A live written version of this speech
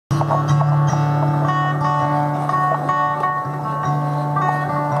Staring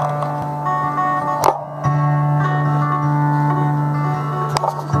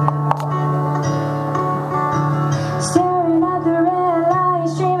at the red light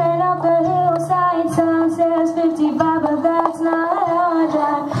streaming up the hillside. Time says 55, but that's not how I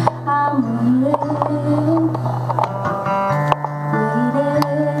drive. I'm waiting,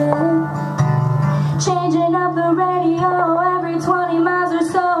 changing up the radio every 20 miles or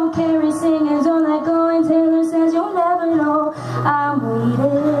so. Carrie singing, don't let go, and Taylor says you'll never know. I'm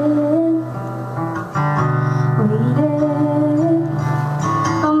waiting, waiting.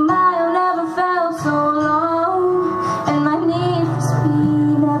 A mile never felt so long, and my need for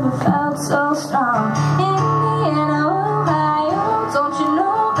speed never felt so strong. Indiana, Ohio, don't you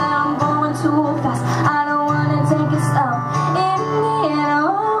know that I'm going too fast? I don't wanna take it slow. Indiana,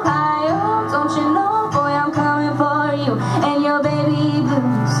 Ohio, don't you know, boy, I'm coming for you and your baby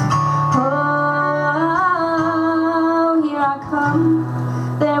blues. Oh, here I come,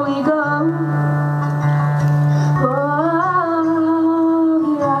 there we go. Oh,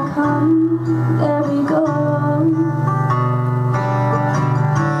 here I come, there we go.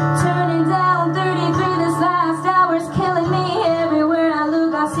 Turning down 33, this last hour's killing me. Everywhere I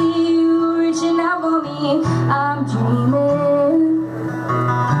look, I see you reaching out for me. I'm dreaming,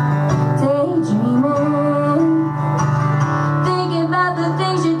 daydreaming, thinking about the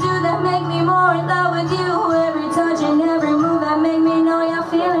things you do that make me more in love with you. Every touch and every move that make me know you're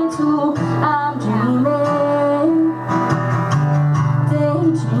feeling too. I'm dreaming,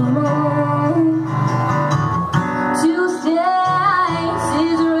 daydreaming. Tuesday nights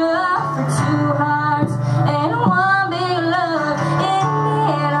is rough for two hearts and one big love.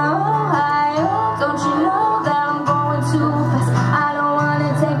 Indiana, Ohio, don't you know that I'm going too fast? I don't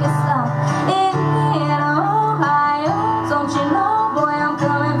wanna take it slow. Indiana, Ohio, don't you know, boy, I'm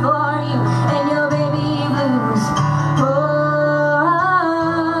coming for you and your baby blues. Oh,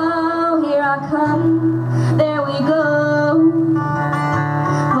 here I come, there we go.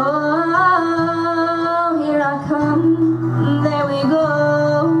 Oh, here I come, there we go.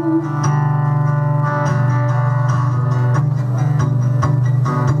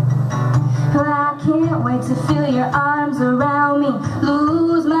 I can't wait to feel your arms around me,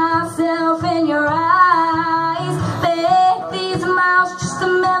 lose myself in your eyes, make these miles just a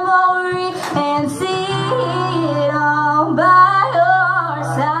memory and see